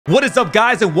What is up,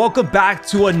 guys, and welcome back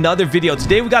to another video.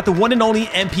 Today we got the one and only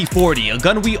MP40, a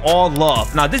gun we all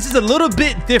love. Now this is a little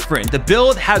bit different. The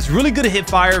build has really good hip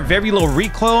fire, very low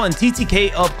recoil, and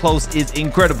TTK up close is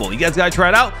incredible. You guys gotta try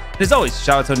it out. And as always,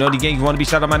 shout out to Noti Gang. If you want to be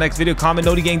shouted out in my next video, comment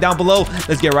Noti Gang down below.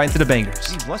 Let's get right into the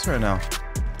bangers. I'm blessed right now.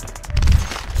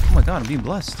 Oh my god, I'm being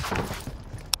blessed.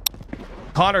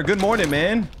 Connor, good morning,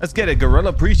 man. Let's get it.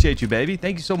 Gorilla, appreciate you, baby.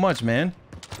 Thank you so much, man.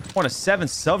 Want a 7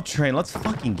 sub train. Let's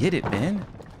fucking get it, man.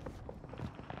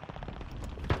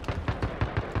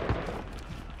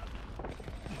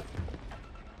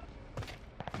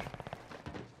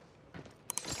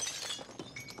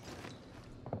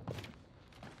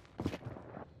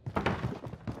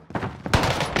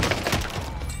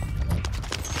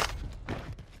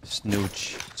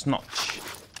 Snooch. Snotch.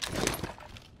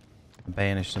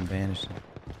 Banish them, banish them.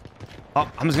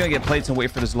 Oh, I'm just gonna get plates and wait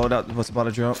for this loadout. What's about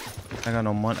to drop? I got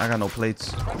no money. I got no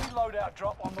plates. Friendly loadout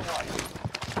drop on the way.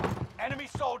 Enemy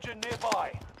soldier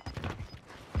nearby.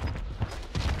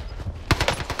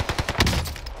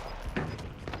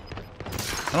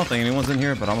 I don't think anyone's in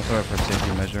here, but I'm gonna throw it for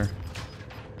safety measure.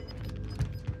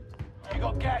 You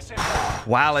got gas in there.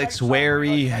 Walex,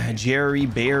 Wary, Jerry,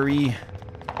 Barry,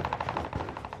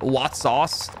 Watt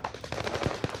sauce.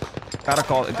 Can't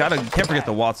forget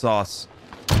the Watt sauce.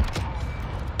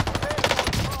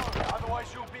 Otherwise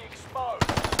you'll be exposed.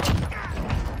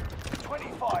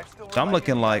 25 still So I'm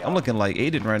looking like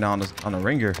Aiden right now on a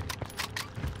ringer.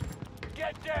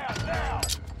 Get down now.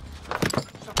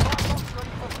 Supply box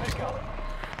ready for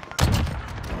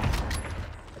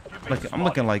pickup. I'm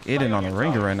looking like Aiden on a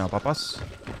ringer right now, papas.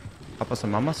 Papas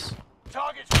and mamas.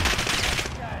 Targets.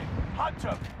 Hunt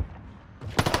 'em.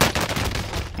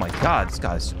 Oh my god, this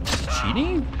guy's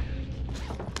cheating?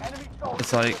 Enemy soldier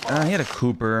It's like, he had a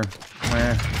Cooper.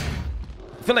 I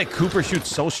feel like Cooper shoots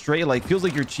so straight, like feels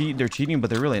like they're cheating, but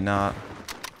they're really not.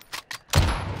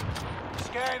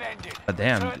 Scan ended. But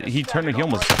damn, he turned it, he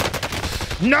almost...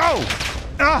 No!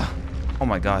 Ah! Oh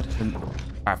my god.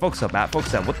 Alright, focus up, Matt.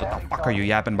 Focus up. What the fuck are you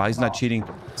yapping about? He's not cheating.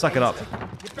 Suck it up.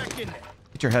 Get back in there.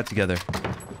 Get your head together.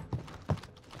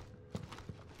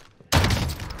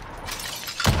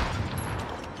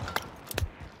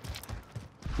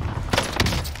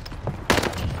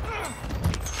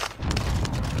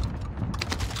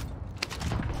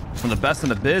 From the best in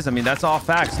the biz. I mean, that's all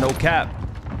facts, no cap.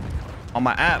 On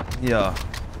my app, yeah.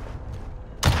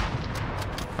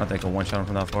 I think a one shot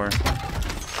from that far.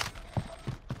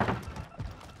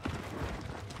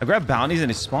 I grab bounties and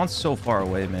he spawns so far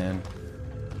away, man.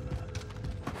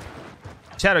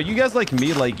 Chad, are you guys like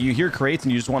me? Like you hear crates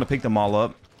and you just want to pick them all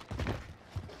up?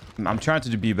 I'm trying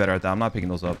to be better at that. I'm not picking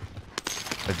those up.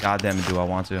 But goddamn it, do I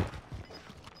want to?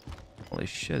 Holy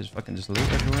shit! There's fucking just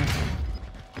loot everywhere.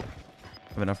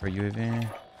 Have enough for UAV.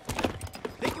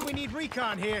 Thinking we need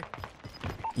recon here.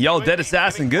 Yo, Dead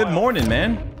Assassin, good morning,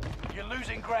 man. You're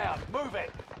losing ground. Move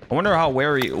it. I wonder how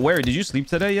wary. Did you sleep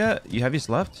today yet? Have you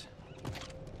slept?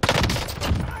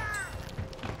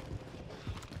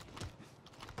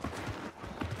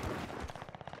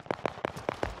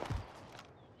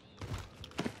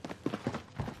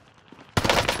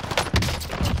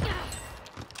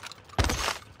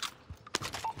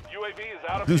 UAV is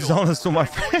out of Loot fuel. Zone is to my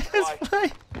friends.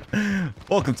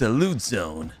 Welcome to Loot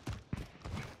Zone.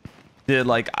 Dude,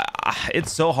 like,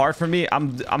 it's so hard for me.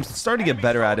 I'm starting to get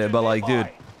better at it, but like, dude,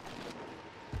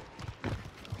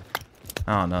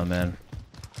 I don't know, man.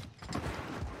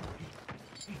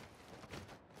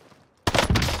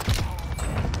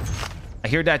 I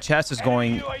hear that chest is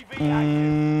going,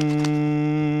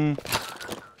 and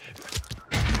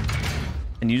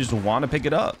you just want to pick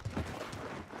it up.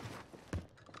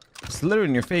 It's literally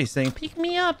in your face saying, pick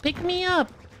me up, pick me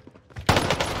up.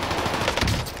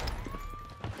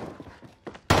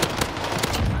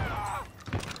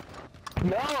 You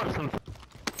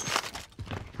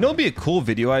know, it'd be a cool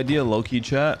video idea, low-key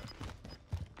chat.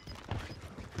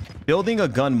 Building a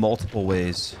gun multiple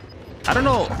ways. I don't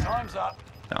know. Time's up.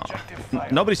 No.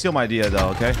 Nobody steal my idea though,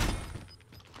 okay?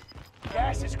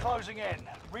 Gas is closing in.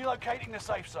 Relocating the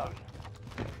safe zone.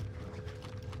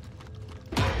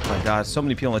 Oh my god, so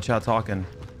many people in the chat talking.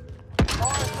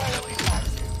 Fire sale is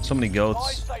active. So many Buy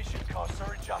goats. station costs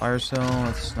are adjusted. Fire sale,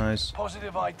 that's nice.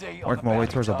 Positive ID. Working my way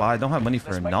towards a buy. I don't have money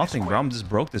for nothing, bro. I'm just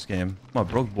broke this game. I'm a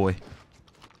broke boy.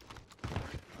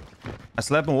 I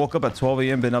slept and woke up at 12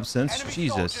 a.m. Been up since.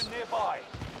 Jesus.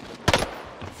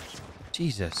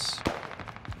 Jesus.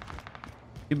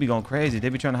 You be going crazy. They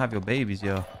be trying to have your babies,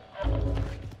 yo.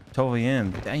 12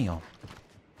 a.m. Damn.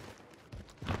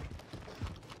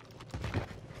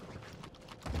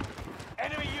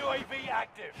 Enemy UAV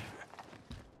active.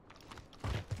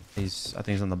 I think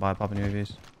he's on the buy, popping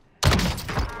UAVs.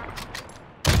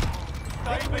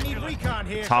 We need recon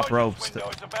here. Top ropes. Window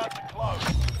is about to close.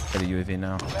 Get a UAV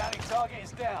now. Bounty target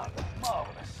is down.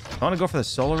 Marvelous. I want to go for the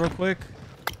solo real quick.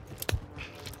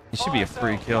 He should be a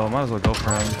free kill. Might as well go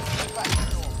for him.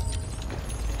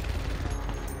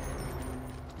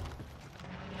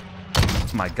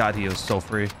 Oh my God, he was so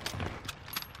free.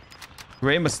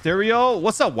 Rey Mysterio,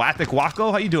 what's up, Watik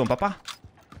Wako? How you doing, Papa?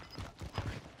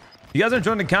 You guys are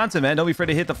enjoying the content, man. Don't be afraid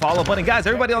to hit the follow button, guys.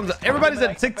 Everybody's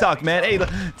at TikTok, man. Hey,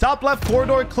 top left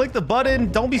corridor, click the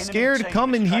button. Don't be scared.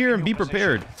 Come in here and be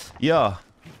prepared. Yeah.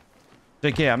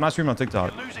 JK, I'm not streaming on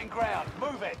TikTok. You're losing ground.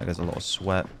 Move it. That guy's a little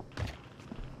sweat.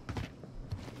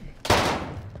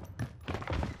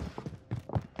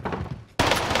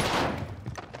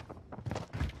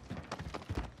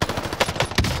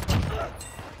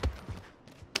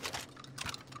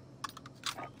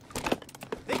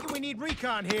 Thinking we need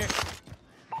recon here.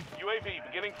 UAV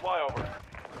beginning flyover.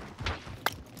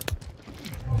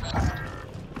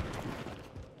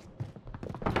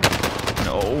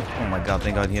 No. Oh my God,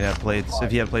 thank God he had plates.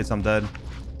 If he had plates, I'm dead.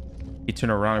 He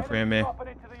turned around and framed me. Dropping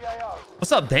into the AO.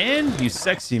 What's up, Dan? You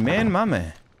sexy man, my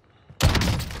man.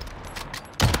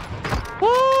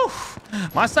 Woo!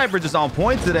 My sniper just on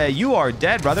point today. You are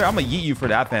dead, brother. I'm gonna yeet you for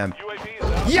that, fam. UAV is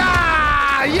out.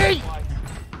 Yeah! Yeet!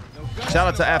 Shout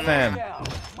out to FM. Down.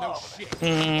 Marvelous.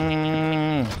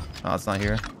 Oh, it's not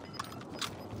here.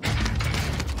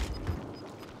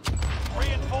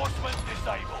 Reinforcement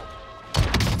disabled.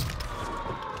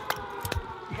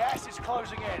 Gas is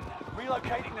closing in.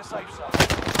 Relocating the safe zone.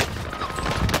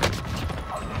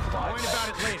 Only five Worrying about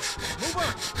it later. Move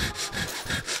on.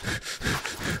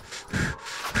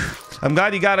 I'm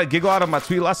glad you got a giggle out of my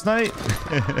tweet last night.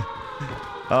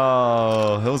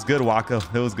 Oh, it was good, Waka.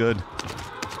 It was good.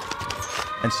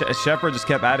 And Shepard just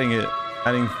kept adding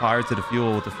fire to the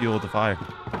fuel with the fuel with the fire.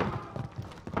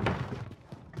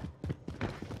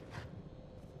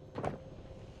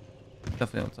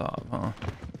 Definitely on top, huh?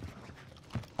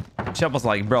 Shep was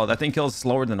like, bro, that thing kills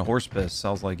slower than a horse piss.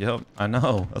 I was like, yep, I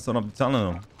know. That's what I'm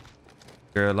telling him.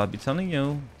 Girl, I'll be telling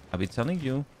you. I'll be telling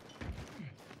you.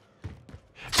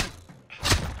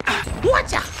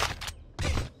 Whatcha?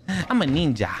 I'm a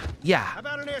ninja. Yeah. How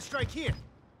about an airstrike here?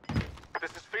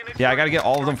 This is Phoenix. Yeah, I gotta get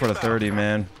all of them for the 30,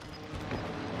 man.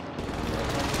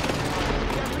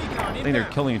 I think they're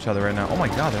killing each other right now. Oh my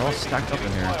God, they're all stacked up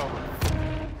in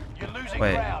here. You're losing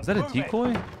Wait, ground. is that a Move it.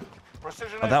 decoy?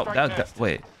 Precision Oh, airstrike that nest.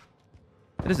 wait.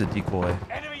 It is a decoy.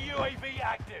 Enemy UAV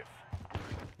active.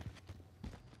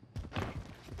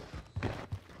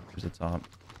 Here's the top.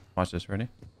 Watch this, ready?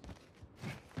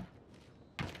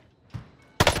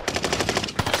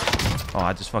 Oh,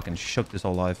 I just fucking shook this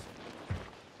whole life.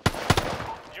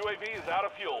 UAV is out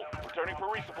of fuel. Returning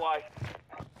for resupply.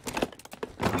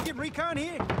 We get recon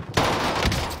here.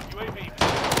 UAV.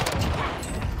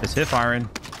 It's hip firing.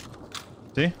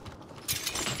 See?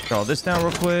 Throw this down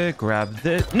real quick. Grab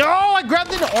this. No, I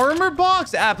grabbed an armor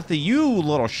box. Apathy, you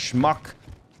little schmuck.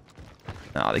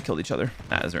 Nah, they killed each other.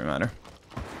 That doesn't matter.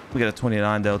 We got a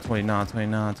 29 though. 29,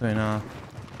 29, 29.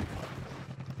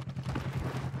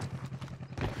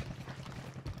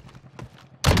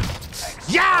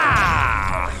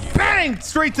 Yeah! Bang!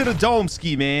 Straight to the dome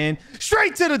ski, man.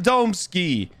 Straight to the dome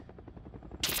ski.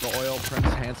 The oil prince,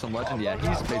 handsome legend. Yeah,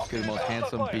 he's basically the most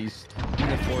handsome beast in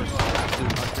the force.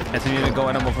 That's you need to go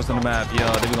animal for on the map. Yo,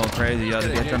 they be going crazy. Yo,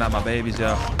 they be throwing out my babies,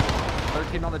 yo.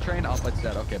 13 on the train. Oh, it's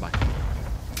dead. Okay, bye.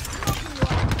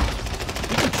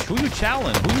 Who you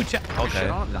challenge? Who you challenge? Okay.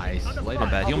 Nice. Later.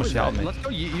 Bad. He almost shot me. Let's go.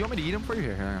 You want me to eat him for you?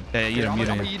 Here. Yeah, eat him. I'm Eat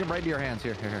gonna him. eat him right to your hands.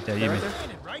 Here. Yeah, eat me.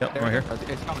 Yep, right here.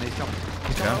 It's coming. He's coming.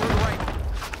 He's Yeah. coming over the right.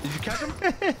 Did you catch him?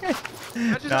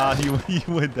 Catch his Nah, ass? he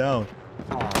went down.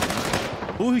 Aw.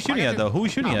 Who are you shooting at though? Who are you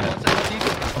shooting at?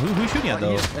 Who are you shooting at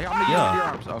though?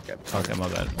 Yeah. Okay. Okay, my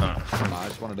bad. I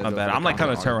just wanted to My do bad. a I'm like kind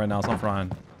of comment turn on right now, so I'm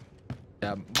frying.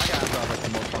 Yeah, my guys have like the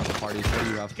most fun at the parties. What do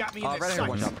you have? Got me in Right this here,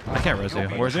 one sight. shot. I can't res you.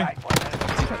 Where is he? Okay, I'm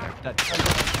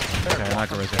not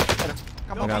gonna res you.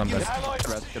 Come I got him dead. Allied Rest,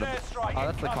 precision get him. airstrike Oh,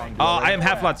 that's the incoming. Kong. I am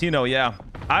half Latino, yeah.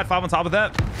 I had 5 on top of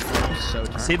that. So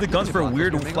turn. Save the guns for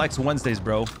weird flex Wednesdays,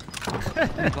 bro.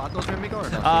 Platos, mi amigo, or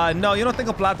no? No, yo no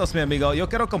tengo platos, mi amigo. Yo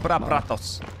quiero comprar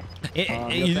platos.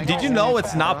 Did you know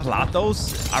it's not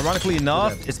platos? Ironically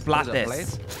enough, it's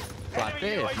plates. Plates,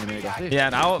 mi amigo, sí. Yeah,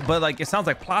 now, but like it sounds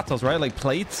like platos, right? Like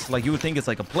plates. Like you would think it's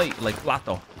like a plate, like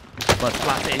plato, but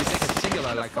plates. It's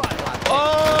singular, like a plate.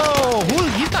 Oh,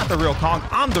 he's not the real Kong.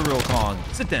 I'm the real Kong.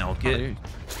 Sit down, kid.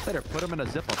 Better put him in a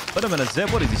zip up. Put him in a zip.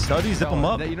 What is he study? Zip him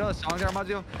up. You know the song there,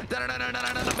 Amazio?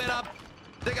 Bit up.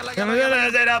 Take it like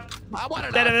a Zip up. I want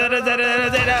it.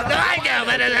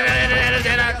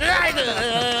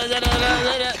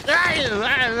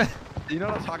 You know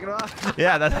what I'm talking about?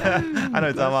 Yeah, that's I know what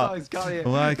you're talking about.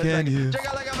 Why can't you?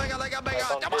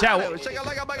 Chat,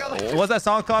 what's that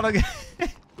song called again?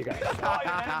 We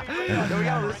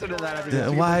gotta listen to that every day.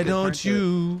 Why don't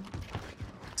you?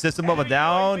 System of a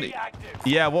Down.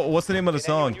 Yeah, what's the name of the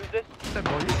song?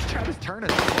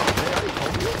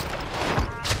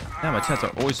 Yeah, my chats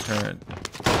are always turned.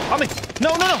 I mean, no,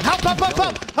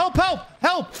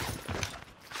 help!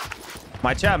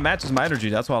 My chat matches my energy.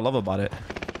 That's what I love about it.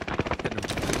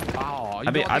 Oh,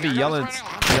 I be yelling.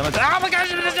 Oh my gosh,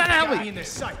 you're trying to help me. In their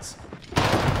sights.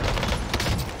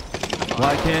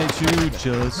 Why can't you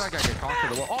just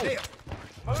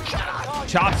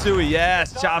chop suey?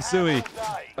 Yes, chop suey.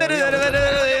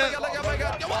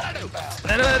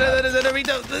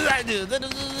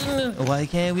 Why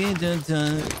can't we do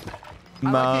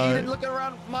my looking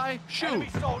around my shoe?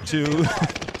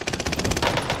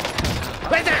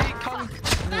 Right there. Come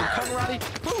ready.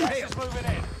 Moving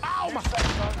in.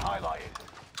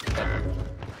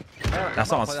 That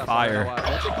song's fire.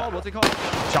 What's it called?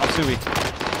 Chop suey.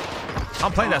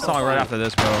 I'm playing that song right after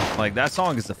this, bro. Like that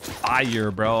song is a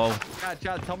fire, bro.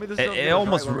 Chad, tell me this It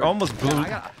almost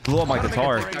blew up my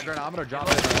guitar. I'm gonna drop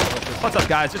it. What's up,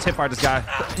 guys? Just hit fire this guy.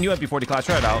 New MP40 class.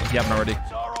 Try it out if you haven't already.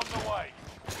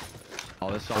 Oh,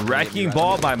 this song. Wrecking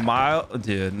Ball by Mile.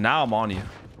 Dude, now I'm on you. I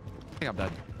think I'm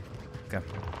dead. Okay.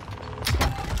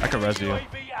 I can res you.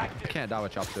 I can't die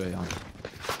with chop suey on.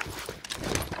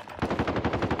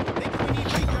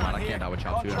 I can't die with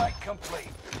chop suey on. Contract complete.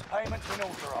 Payment's been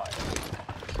authorized.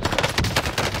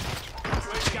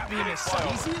 Got me in their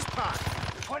sights. Easy as pie.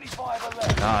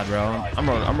 25-11. God, bro. I'm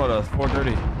rolling a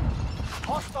 430.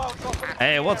 Hostile dropping.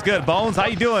 Hey, what's good, Bones? How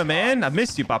you doing, man? I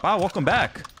missed you, Papa. Welcome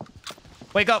back.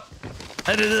 Wake up.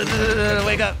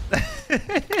 Wake up.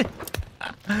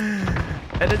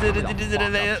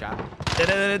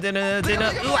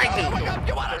 You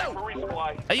wanna know?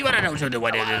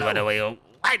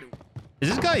 Is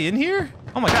this guy in here?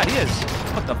 Oh my god, he is.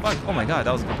 What the fuck? Oh my god,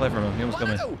 that was a good play from him. He almost got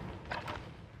me.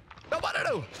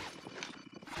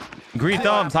 Green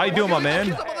Thumbs, how you doing, my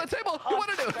man?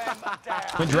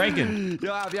 Been drinking.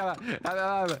 Why'd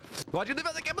you leave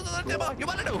the cameras on the table? You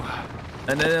wanna do?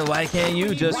 And then why can't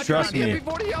you just trust me? You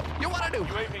wanna do?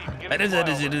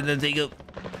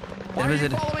 Why Why are you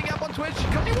following up on Twitch?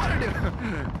 Because you wanna do.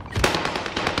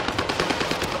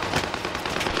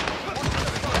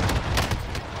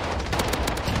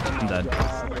 I'm dead.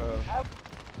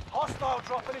 Hostile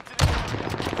dropping into the...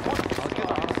 What's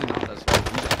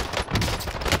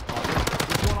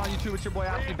going on YouTube? It's your boy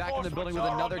Apathy back in the building with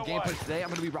another gameplay today. I'm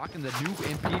going to be rocking the new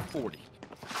MP40.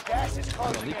 Gas is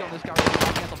closing Leak in. on this guy.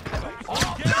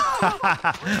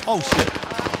 Oh shit.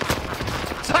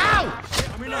 Ow!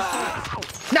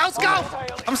 Now let's go!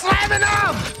 I'm slamming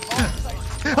him!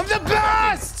 I'm the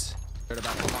best!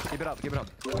 Keep it up, keep it up.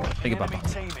 Think about Enemy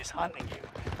team is hunting you.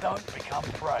 Don't become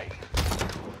prey.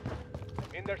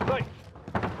 In their sight.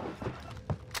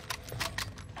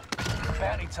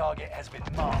 Bounty target has been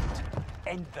marked.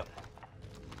 End them.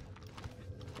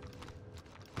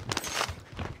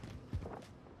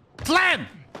 Slam!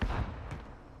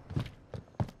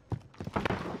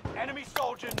 Enemy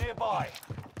soldier nearby.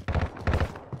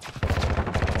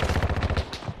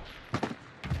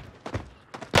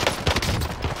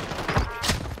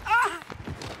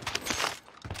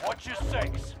 Watch your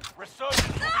six. Resurgence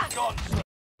will be gone.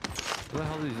 Where the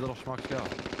hell do these little schmucks go?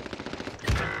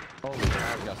 Holy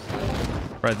cow, we got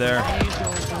sniped. Right there.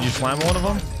 You slam one of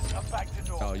them? I'm back to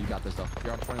normal. Oh, you got this though.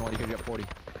 You're on 21, you can get 40.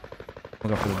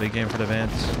 We'll go for the big game for the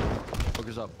Vans.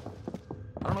 Focus up.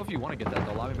 I don't know if you want to get that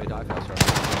though. Lobby may die faster.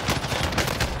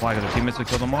 Why? Because the teammates would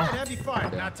kill them all? Heavy fire.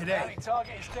 Not today. Bounty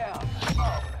target is down.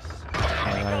 Marvelous.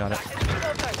 I got it.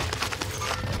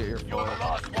 Get here. You're the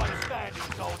last one standing,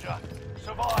 soldier.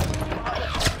 Survive.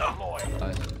 Deploy.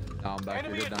 Now I'm back. You're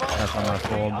Enemy good now. That's on my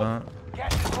full, but...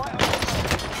 Gas is right on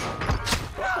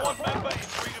the squad member is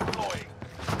redeploying.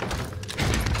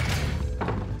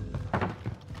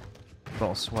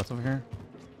 Little sweats over here.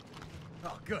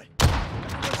 Oh, good.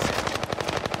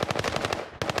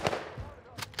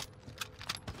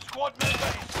 Squad member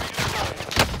is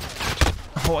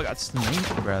redeploying. Oh, I got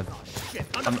snake breath. Shit,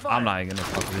 I'm not even gonna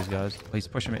fuck with these guys. Oh, he's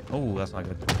pushing me. Oh, that's not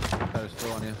good. That is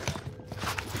still on you.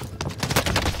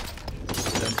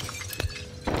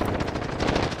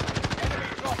 Enemy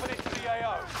dropping into the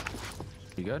AO.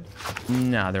 You good?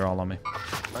 Nah, they're all on me.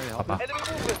 Ready to help Papa. Enemy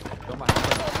movement. you? Go my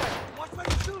house. Watch where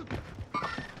you shoot.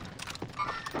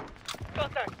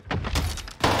 Contact.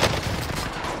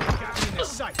 Got me in their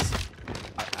sights.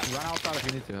 Run outside if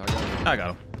you need to. I got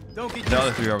him. Don't get The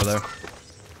other three are over there.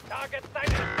 Target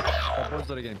sighted. The boys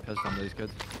that are getting pissed on these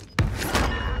kids.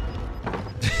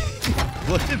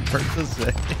 What did Bertha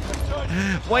say?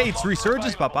 Wait, it's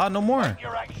resurgence, Papa. No more.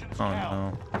 Your actions Oh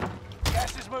count. no.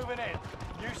 Gas is moving in.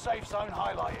 New safe zone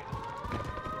highlighted.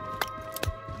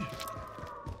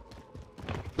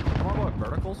 Come on, what,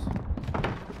 verticals?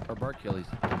 Or Barkillies?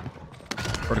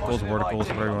 Verticals, Positive verticals,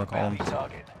 ID whatever you on want the to call them. bounty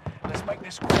target. Let's make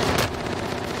this quick.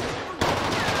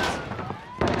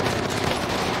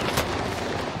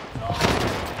 Oh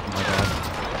my god.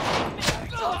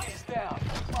 Target's down.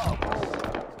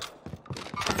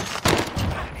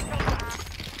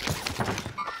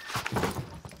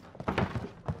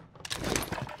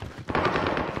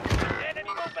 Enemy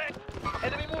movement!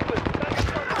 Enemy movement! Back in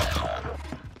front.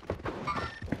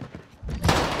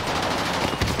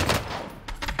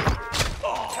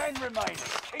 10 remaining.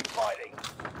 Keep fighting.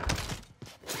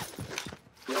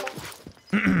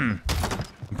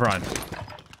 Brian.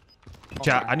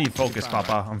 Chat, I need focus,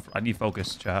 Papa. I need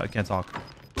focus, chat. I can't talk.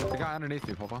 The guy underneath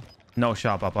you, Papa. No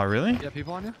shot, Papa. Really? Yeah,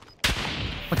 people on you?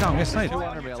 Look out, I'm getting sniped. Two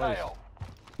under me at least.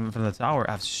 From the tower,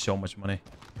 I have so much money.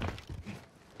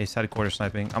 Hey, side quarter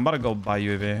sniping. I'm about to go buy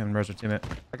UAV and res your teammate.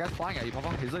 That guy's flying at you, Papa.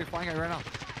 He's literally flying at you right now.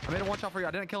 I made a one shot for you.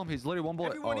 I didn't kill him. He's literally one bullet.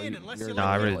 Everyone in unless you're you Nah,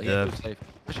 I let already me did. safe.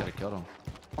 I should have killed him.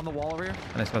 On the wall over here. I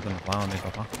didn't expect them to fly on me,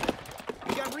 Papa.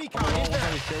 We got recon Oh,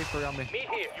 inbound. he's safe around me. Meet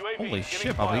here. UAV. Holy giving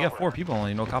shit, Papa. You got 4 people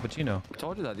only. No cappuccino. I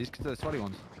told you that. These are the sweaty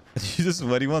ones. You just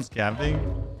sweaty ones camping?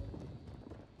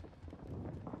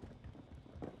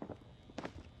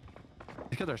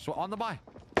 These kids are on the buy.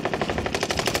 Good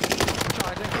shot,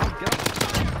 I didn't kill him. Get up.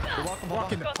 You're welcome,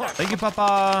 Walk in Papa. the park. Thank you, Papa.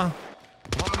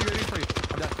 I'm on the UAV for you.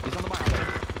 I'm dead. He's on the buy. I'm dead.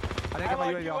 I didn't get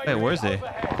my UAV off. Hey, where is he?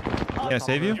 Can I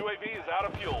save you? UAV is out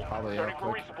of fuel. Probably, Starting yeah,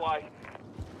 for quick. resupply.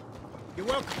 You're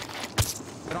welcome.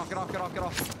 Get off, get off, get off, get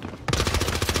off.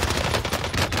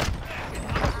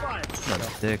 Fire. What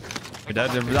a dick. You're dead.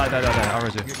 Die. I'll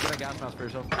res you. Get a gas mask for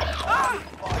yourself.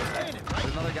 Standing.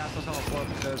 There's another gas mask on the floor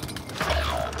upstairs.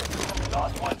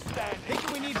 Last one standing. Think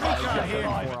we need Yeah, recon here.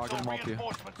 I'll give them all to you.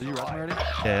 Did you rest me already?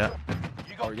 Yeah.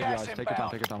 You Oh, got you gas guys, take your time,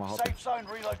 inbound. take your time, I'll help Safe zone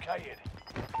relocated.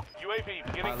 UAV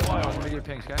beginning Alright, let me flyover. give you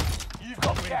pings, okay? You've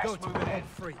got gas Go to moving in. home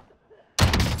free.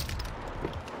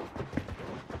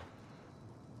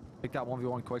 Take that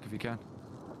 1v1 quick if you can.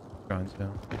 Trying to.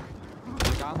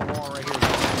 There's a guy on the wall right here.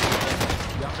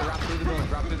 You have to wrap through the buildings,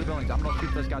 wrap through the buildings. I'm gonna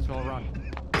shoot this guy so he'll run.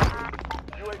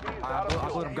 UAV is I out of blew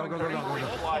fuel. him. Go.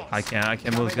 Resupply. I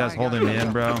can't move. This guy's holding me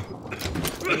in, bro. Did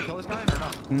you kill this guy or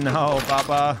no? No,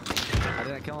 Papa. I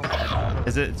didn't kill him.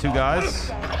 Is it 2 guys?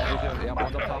 Yeah,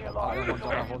 one's up top. One's on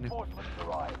top holding you. Reinforcements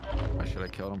arrived. I should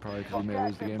have killed him probably because we may Gas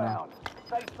lose the game now. inbound.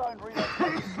 Safe zone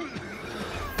relocated.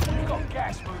 You've got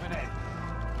gas moving in.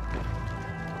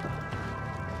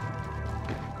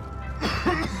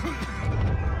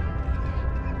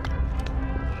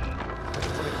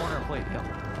 For the corner of plate, yep.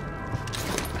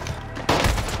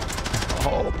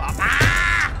 Oh, Papa!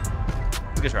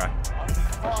 Good try.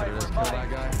 I should have just killed that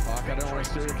guy. Fuck, I didn't want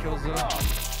to serial kills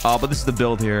though. Oh, but this is the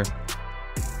build here.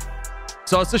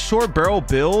 So it's a short barrel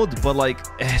build, but like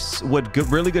it's with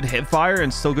really good hip fire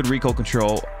and still good recoil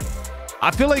control. I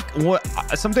feel like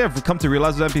something I've come to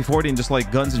realize with MP40 and just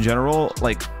like guns in general,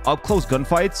 like up close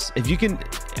gunfights, if you can,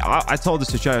 I told this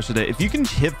to Chad yesterday, if you can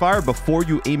hip fire before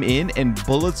you aim in and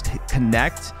bullets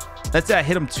connect, let's say I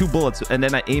hit him 2 bullets and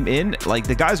then I aim in, like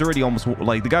the guy's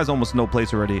almost no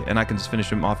place already and I can just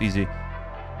finish him off easy.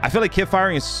 I feel like hip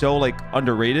firing is so like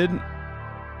underrated,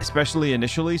 especially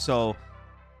initially. So